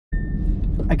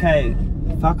Okay,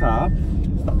 fuck up.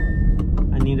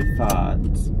 I need a fart.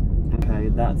 Okay,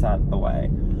 that's out of the way.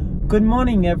 Good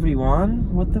morning,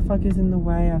 everyone. What the fuck is in the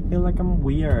way? I feel like I'm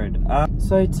weird.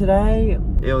 So today,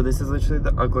 ew, this is literally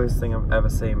the ugliest thing I've ever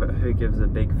seen, but who gives a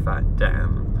big fat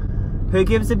damn? Who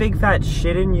gives a big fat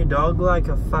shit in your dog like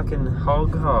a fucking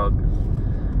hog?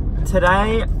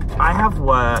 Today, I have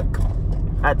work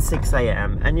at 6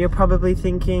 AM, and you're probably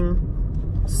thinking,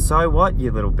 so what, you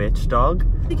little bitch dog?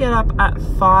 You get up at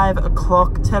 5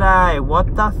 o'clock today.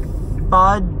 What the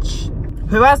fudge?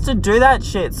 Who has to do that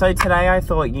shit? So today I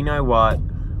thought, you know what?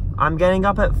 I'm getting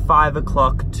up at 5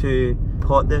 o'clock to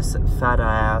put this fat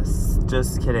ass.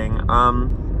 Just kidding.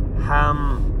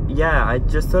 Yeah, I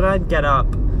just thought I'd get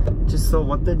up. Just thought,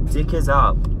 what the dick is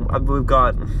up? We've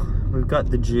got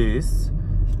the juice.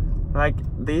 Like,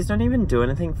 these don't even do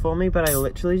anything for me, but I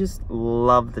literally just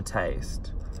love the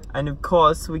taste. And of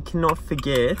course, we cannot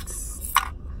forget...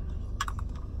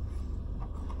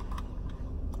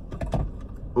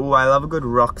 Ooh, I love a good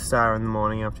rock star in the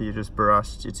morning after you just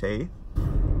brushed your teeth.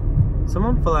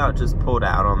 Someone full out just pulled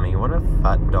out on me. What a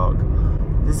fat dog.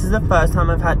 This is the first time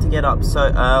I've had to get up so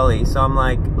early, so I'm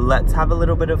like, let's have a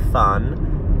little bit of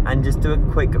fun and just do a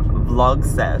quick vlog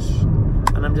sesh.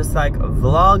 And I'm just like,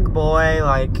 vlog boy,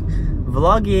 like,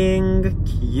 vlogging,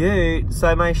 cute.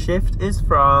 So my shift is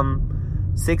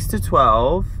from 6 to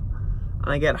 12,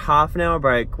 and I get half an hour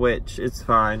break, which is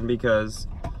fine because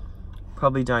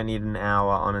probably don't need an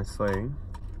hour, honestly.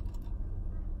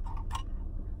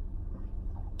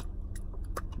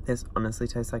 This honestly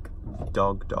tastes like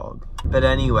dog. But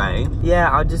anyway, yeah,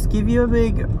 I'll just give you a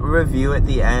big review at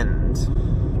the end.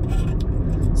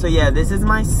 So yeah, this is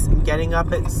my getting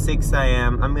up at 6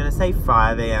 AM. I'm gonna say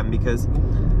 5 AM because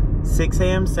 6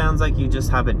 AM sounds like you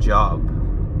just have a job.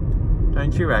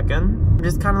 Don't you reckon?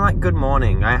 Just kind of like, good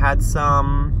morning. I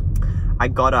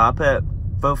got up at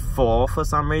 4 for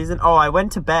some reason. Oh, I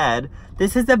went to bed.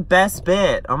 This is the best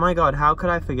bit. Oh my god, how could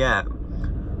I forget?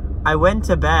 I went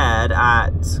to bed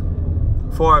at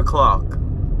 4 o'clock.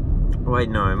 Wait,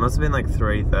 no, it must have been like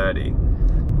 3:30.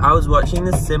 I was watching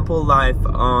The Simple Life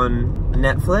on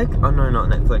Netflix. Oh no, not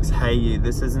Netflix. Hey You.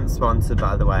 This isn't sponsored,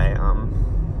 by the way.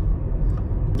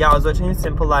 Yeah, I was watching The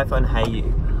Simple Life on Hey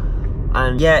You.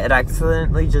 And yeah, it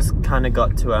accidentally just kind of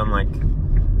got to, like,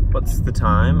 what's the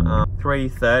time?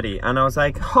 3:30. And I was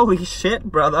like, holy shit,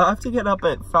 brother, I have to get up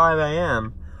at 5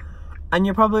 AM. And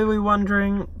you're probably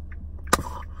wondering,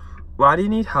 why do you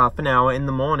need half an hour in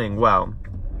the morning? Well,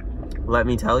 let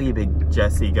me tell you, big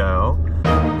Jessie girl.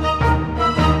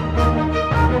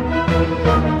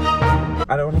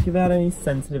 I don't want to give out any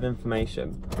sensitive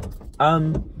information.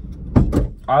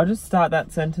 I'll just start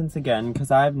that sentence again because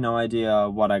I have no idea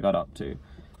what I got up to.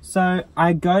 So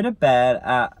I go to bed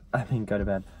at,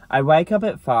 I wake up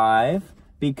at 5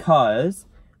 because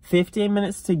 15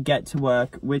 minutes to get to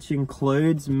work, which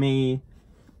includes me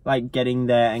like getting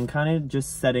there and kind of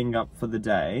just setting up for the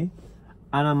day.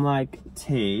 And I'm like,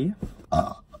 tea.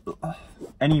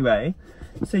 Anyway,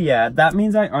 so yeah, that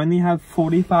means I only have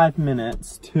 45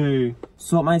 minutes to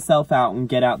sort myself out and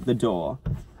get out the door.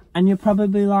 And you're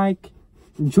probably like,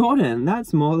 Jordan,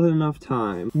 that's more than enough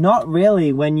time. Not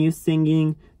really when you're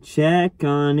singing, check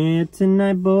on it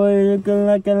tonight, boy, look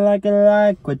like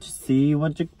what you see,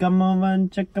 what you come over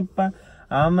and check up on.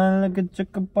 I'ma look at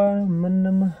check up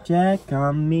on, check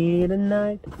on me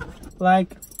tonight.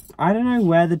 Like, I don't know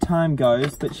where the time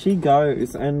goes, but she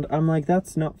goes, and I'm like,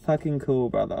 that's not fucking cool,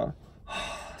 brother.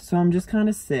 So I'm just kind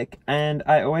of sick, and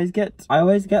I always get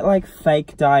like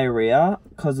fake diarrhea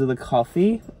because of the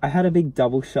coffee. I had a big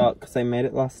double shot because I made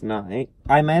it last night.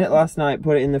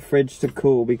 Put it in the fridge to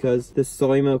cool because the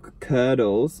soy milk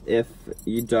curdles if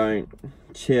you don't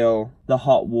chill the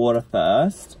hot water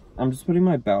first. I'm just putting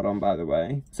my belt on, by the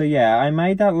way. So yeah, I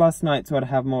made that last night so I'd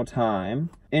have more time.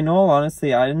 In all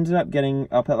honesty, I ended up getting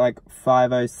up at like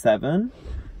 5:07.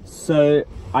 So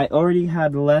I already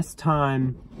had less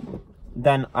time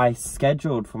than I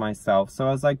scheduled for myself. So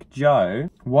I was like, Joe,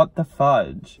 what the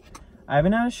fudge? I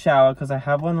haven't had a shower because I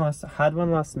had one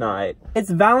last night. It's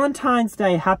Valentine's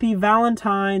Day. Happy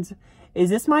Valentine's. Is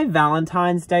this my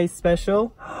Valentine's Day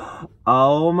special?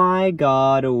 Oh my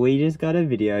god, we just got a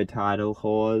video title,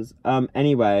 whores.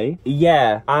 Anyway,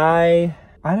 yeah, I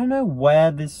don't know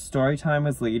where this story time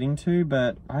was leading to,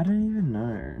 but I don't even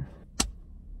know.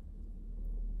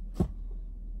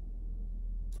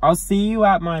 I'll see you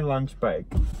at my lunch break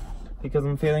because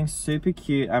I'm feeling super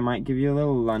cute. I might give you a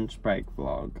little lunch break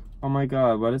vlog. Oh my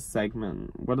god, what a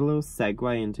segment. What a little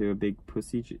segue into a big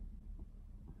pussy.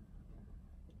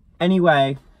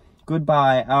 Anyway,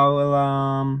 Goodbye.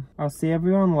 I'll see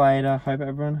everyone later. Hope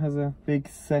everyone has a big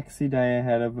sexy day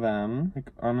ahead of them.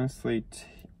 Like, honestly,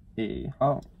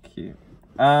 oh, cute.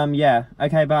 Yeah.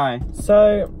 Okay, bye.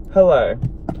 So, hello.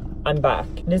 I'm back.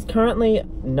 It is currently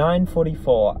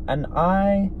 9:44 and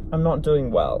I am not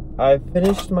doing well. I've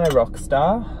finished my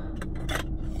Rockstar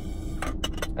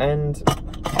and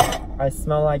I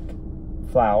smell like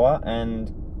flour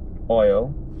and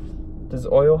oil. Does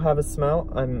oil have a smell?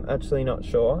 I'm actually not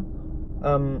sure.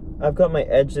 I've got my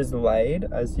edges laid,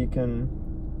 as you can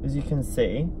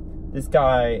see. This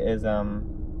guy is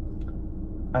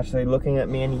actually looking at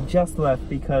me, and he just left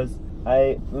because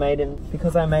I made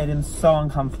him so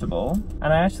uncomfortable,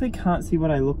 and I actually can't see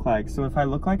what I look like. So if I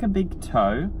look like a big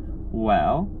toe,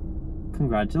 well,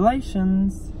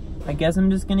 congratulations. I guess I'm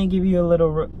just gonna give you a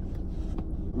little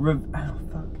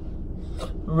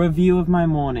review of my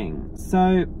morning.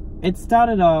 So it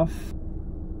started off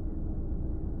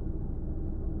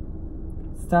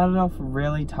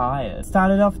really tired.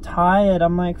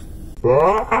 I'm like,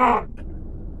 fuck.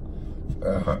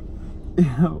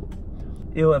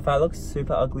 Ew, if I look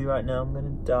super ugly right now, I'm gonna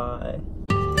die.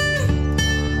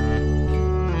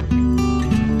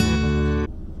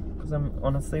 Because I'm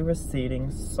honestly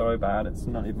receding so bad, it's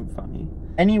not even funny.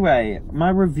 Anyway, my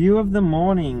review of the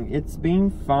morning, it's been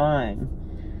fine.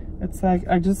 It's like,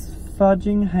 I just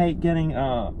fudging hate getting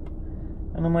up.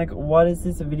 And I'm like, what is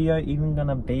this video even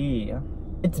gonna be?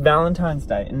 It's Valentine's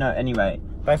Day. No, anyway,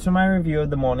 back to my review of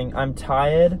the morning. I'm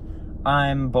tired,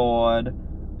 I'm bored,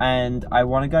 and I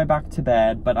want to go back to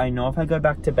bed, but I know if I go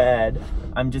back to bed,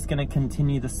 I'm just gonna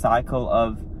continue the cycle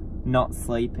of not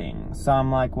sleeping. So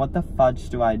I'm like, what the fudge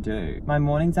do I do? My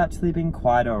morning's actually been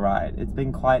quite alright. It's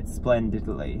been quite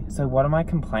splendidly. So what am I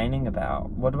complaining about?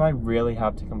 What do I really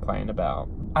have to complain about?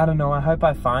 I don't know, I hope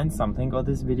I find something, or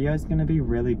this video is gonna be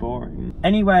really boring.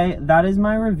 Anyway, that is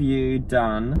my review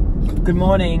done. Good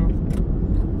morning.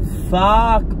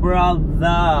 Fuck, brother.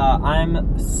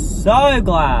 I'm so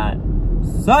glad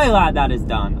that is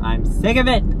done. I'm sick of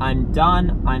it. I'm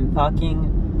done. I'm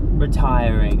fucking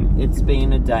retiring. It's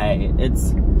been a day.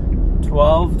 It's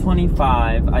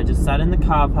 12:25. I just sat in the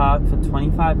car park for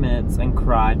 25 minutes and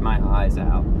cried my eyes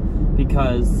out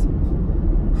because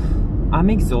I'm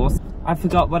exhausted. I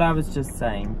forgot what I was just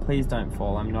saying. Please don't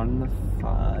fall. I'm not in the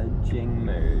fudging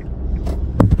mood.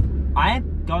 I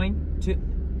am going to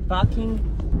fucking...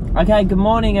 Okay, good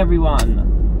morning,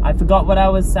 everyone. I forgot what I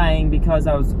was saying because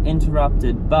I was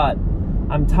interrupted, but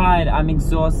I'm tired. I'm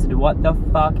exhausted. What the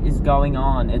fuck is going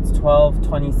on? It's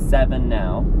 12:27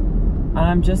 now, and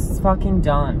I'm just fucking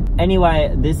done.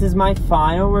 Anyway, this is my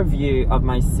final review of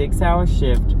my 6-hour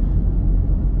shift.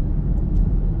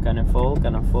 Gonna fall,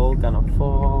 gonna fall, gonna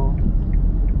fall.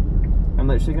 I'm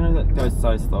literally gonna go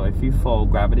so slow. If you fall,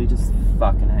 gravity just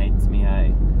fucking hates me,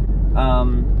 eh?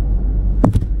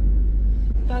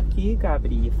 Fuck you,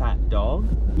 gravity, you fat dog.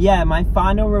 Yeah, my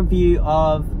final review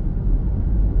of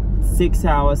 6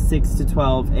 hours, 6 to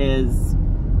 12 is...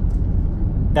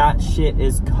 that shit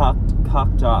is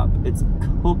cooked up. It's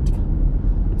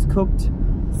cooked.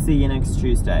 See you next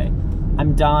Tuesday.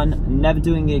 I'm done, never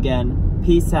doing it again.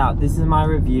 Peace out. This is my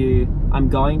review. I'm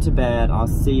going to bed. I'll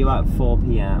see you at 4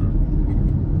 p.m.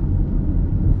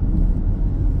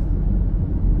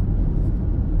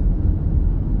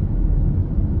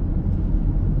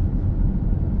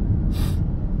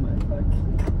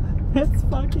 It's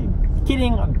fucking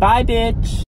kidding. Bye,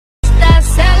 bitch.